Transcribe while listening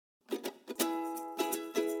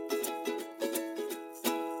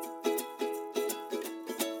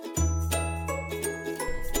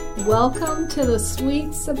Welcome to the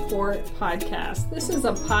Sweet Support Podcast. This is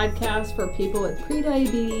a podcast for people with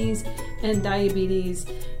prediabetes and diabetes,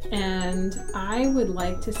 and I would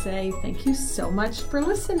like to say thank you so much for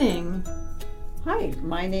listening. Hi,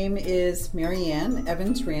 my name is Marianne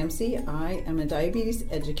Evans-Ramsey. I am a diabetes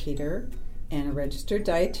educator and a registered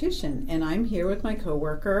dietitian, and I'm here with my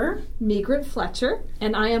coworker, Meigret Fletcher,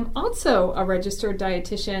 and I am also a registered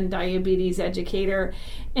dietitian, diabetes educator,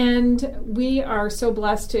 and we are so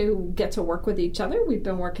blessed to get to work with each other. We've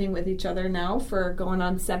been working with each other now for going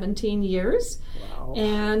on 17 years. Wow.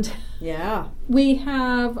 And yeah, we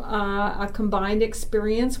have a combined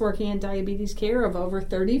experience working in diabetes care of over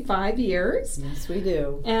 35 years. Yes, we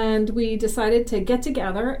do. And we decided to get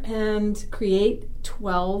together and create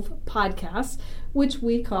 12 podcasts, which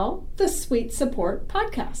we call the Sweet Support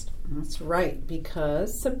Podcast. That's right,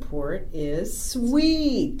 because support is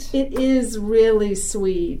sweet. It is really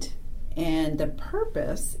sweet. And the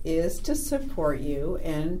purpose is to support you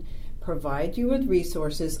and provide you with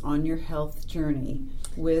resources on your health journey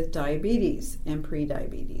with diabetes and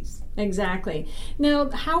prediabetes. Exactly.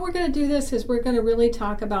 Now, how we're going to do this is we're going to really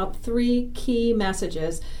talk about three key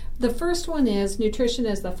messages. The first one is nutrition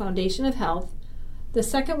is the foundation of health. The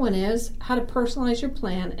second one is how to personalize your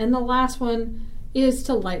plan. And the last one is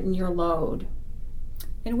to lighten your load.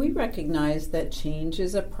 And we recognize that change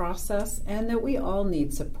is a process and that we all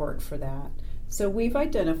need support for that. So we've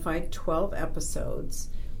identified 12 episodes,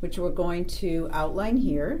 which we're going to outline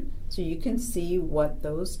here so you can see what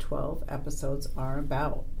those 12 episodes are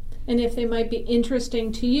about. And if they might be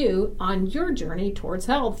interesting to you on your journey towards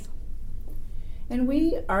health. And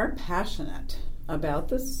we are passionate about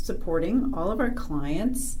this, supporting all of our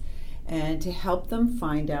clients and to help them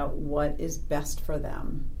find out what is best for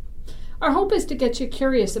them. Our hope is to get you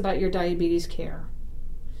curious about your diabetes care.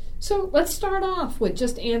 So let's start off with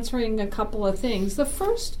just answering a couple of things. The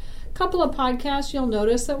first couple of podcasts, you'll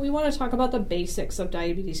notice that we want to talk about the basics of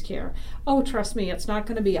diabetes care. Oh, trust me, it's not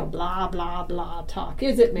going to be a blah, blah, blah talk,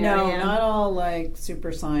 is it, Marianne? No, not all like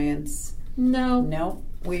super science. No. Nope.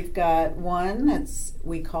 We've got one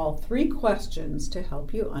we call 3 questions to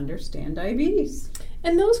help you understand diabetes.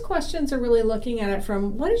 And those questions are really looking at it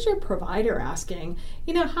from what is your provider asking?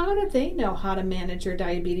 You know, how do they know how to manage your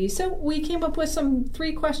diabetes? So we came up with some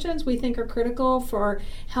 3 questions we think are critical for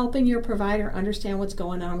helping your provider understand what's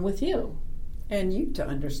going on with you. And you to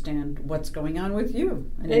understand what's going on with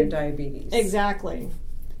you and your diabetes. Exactly.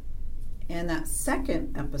 And that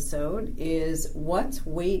second episode is what's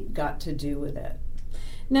weight got to do with it?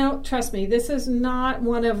 Now, trust me, this is not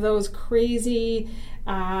one of those crazy,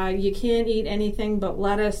 you can't eat anything but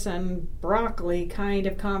lettuce and broccoli kind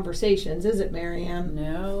of conversations, is it, Marianne?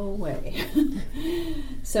 No way.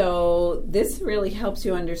 So this really helps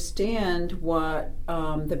you understand what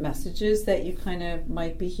the messages that you kind of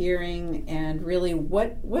might be hearing and really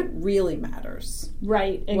what really matters.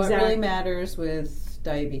 Right, exactly. What really matters with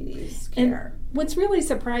diabetes care. And what's really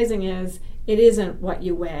surprising is it isn't what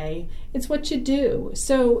you weigh, it's what you do.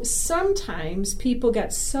 So sometimes people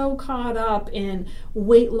get so caught up in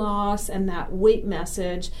weight loss and that weight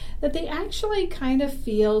message that they actually kind of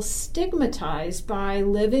feel stigmatized by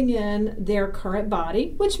living in their current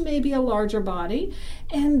body, which may be a larger body,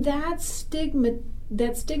 and that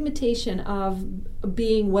stigmatization of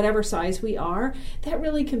being whatever size we are, that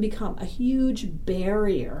really can become a huge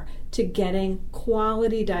barrier to getting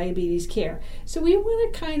quality diabetes care. So we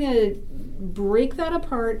want to kind of break that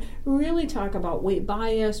apart, really talk about weight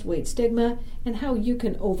bias, weight stigma, and how you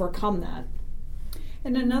can overcome that.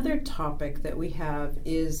 And another topic that we have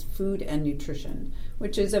is food and nutrition,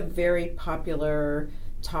 which is a very popular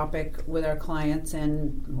topic with our clients,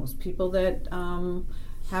 and most people that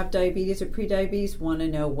have diabetes or prediabetes want to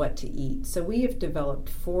know what to eat. So we have developed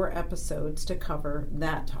 4 episodes to cover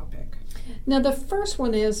that topic. Now the first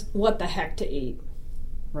one is what the heck to eat.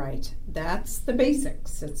 Right. That's the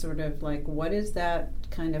basics. It's sort of like, what is that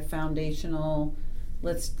kind of foundational,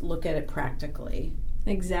 let's look at it practically.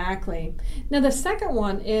 Exactly. Now the second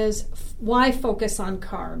one is why focus on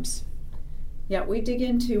carbs. Yeah, we dig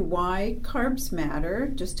into why carbs matter,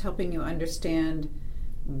 just helping you understand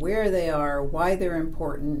where they are, why they're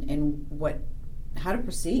important, and how to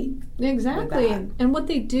proceed. Exactly. And what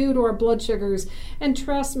they do to our blood sugars. And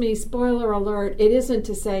trust me, spoiler alert, it isn't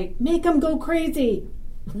to say, make them go crazy.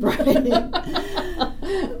 Right.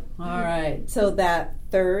 All right. So that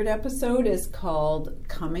third episode is called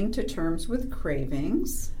Coming to Terms with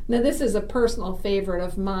Cravings. Now this is a personal favorite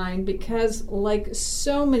of mine because, like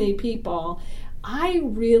so many people, I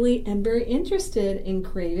really am very interested in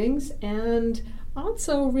cravings and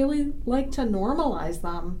also really like to normalize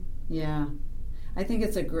them. Yeah. I think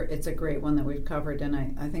it's a great one that we've covered, and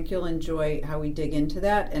I think you'll enjoy how we dig into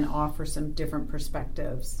that and offer some different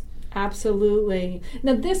perspectives. Absolutely.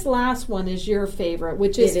 Now, this last one is your favorite,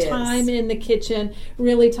 which is time in the kitchen,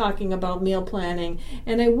 really talking about meal planning.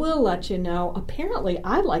 And I will let you know, apparently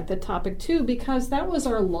I like the topic too, because that was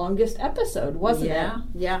our longest episode, wasn't it?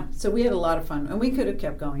 Yeah. So we had a lot of fun, and we could have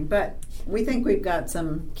kept going, but we think we've got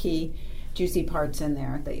some key juicy parts in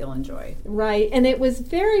there that you'll enjoy. Right. And it was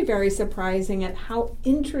very, very surprising at how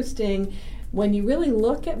interesting, when you really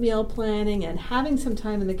look at meal planning and having some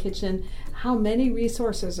time in the kitchen, how many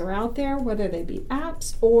resources are out there, whether they be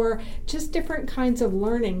apps or just different kinds of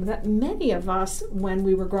learning that many of us, when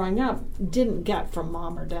we were growing up, didn't get from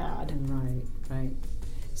mom or dad. Right.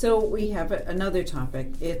 So we have another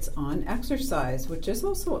topic. It's on exercise, which is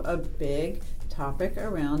also a big topic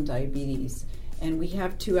around diabetes. And we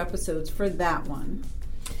have 2 episodes for that one.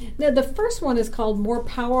 Now, the first one is called More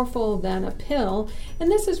Powerful Than a Pill, and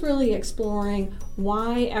this is really exploring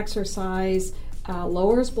why exercise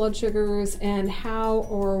lowers blood sugars and how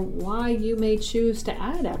or why you may choose to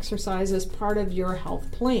add exercise as part of your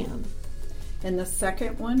health plan. And the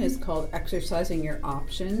second one is called Exercising Your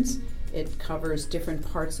Options. It covers different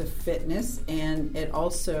parts of fitness, and it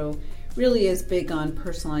also really is big on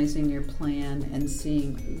personalizing your plan and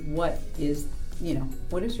seeing what is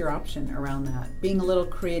your option around that? Being a little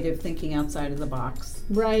creative, thinking outside of the box.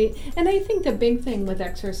 Right. And I think the big thing with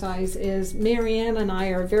exercise is Marianne and I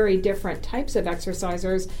are very different types of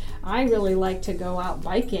exercisers. I really like to go out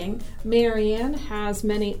biking. Marianne has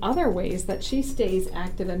many other ways that she stays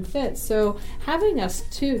active and fit. So having us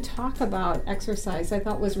two talk about exercise I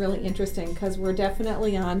thought was really interesting because we're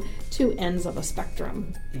definitely on 2 ends of a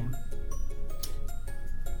spectrum. Yeah.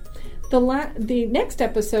 The next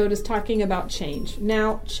episode is talking about change.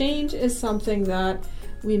 Now, change is something that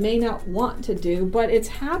we may not want to do, but it's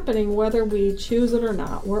happening whether we choose it or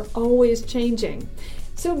not. We're always changing.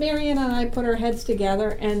 So Marianne and I put our heads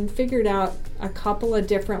together and figured out a couple of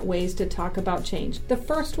different ways to talk about change. The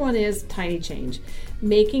first one is tiny change,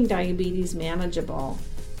 making diabetes manageable.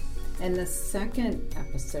 And the second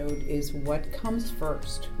episode is what comes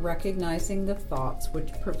first, recognizing the thoughts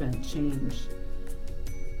which prevent change.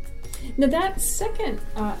 Now, that second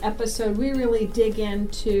episode, we really dig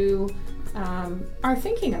into our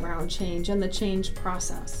thinking around change and the change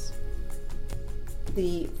process.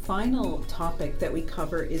 The final topic that we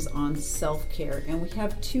cover is on self-care, and we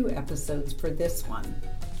have 2 episodes for this one.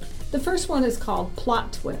 The first one is called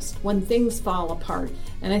Plot Twist, When Things Fall Apart,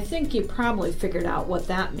 and I think you probably figured out what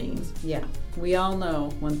that means. Yeah, we all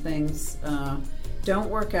know when things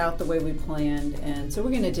don't work out the way we planned, and so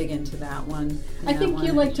we're going to dig into that one. I think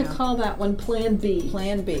you like to call that one Plan B.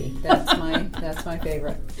 Plan B. That's my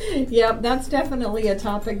favorite. Yep, that's definitely a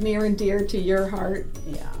topic near and dear to your heart.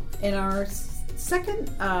 Yeah. In our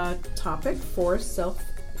second topic for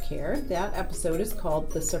self-care, that episode is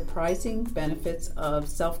called The Surprising Benefits of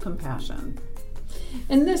Self-Compassion.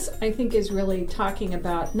 And this, I think, is really talking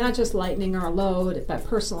about not just lightening our load, but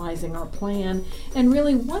personalizing our plan, and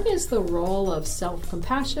really what is the role of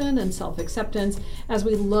self-compassion and self-acceptance as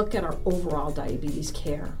we look at our overall diabetes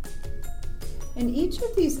care. And each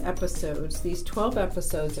of these episodes, these 12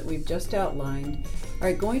 episodes that we've just outlined,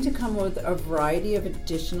 are going to come with a variety of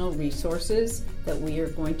additional resources that we are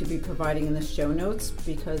going to be providing in the show notes,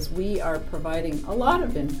 because we are providing a lot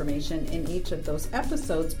of information in each of those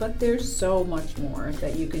episodes, but there's so much more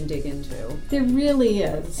that you can dig into. There really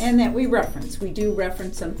is. And that we reference. We do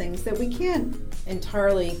reference some things that we can't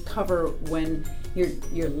entirely cover when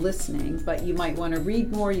you're listening, but you might want to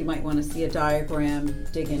read more, you might want to see a diagram,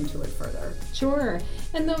 dig into it further. Sure.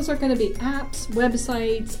 And those are going to be apps,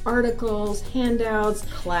 websites, articles, handouts,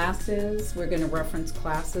 classes. We're going to reference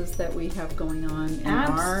classes that we have going on in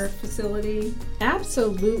our facility.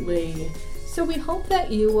 Absolutely. So we hope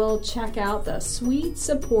that you will check out the Sweet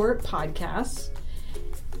Support podcast.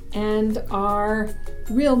 And our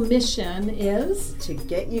real mission is to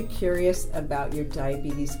get you curious about your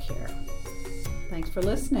diabetes care. Thanks for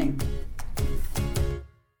listening.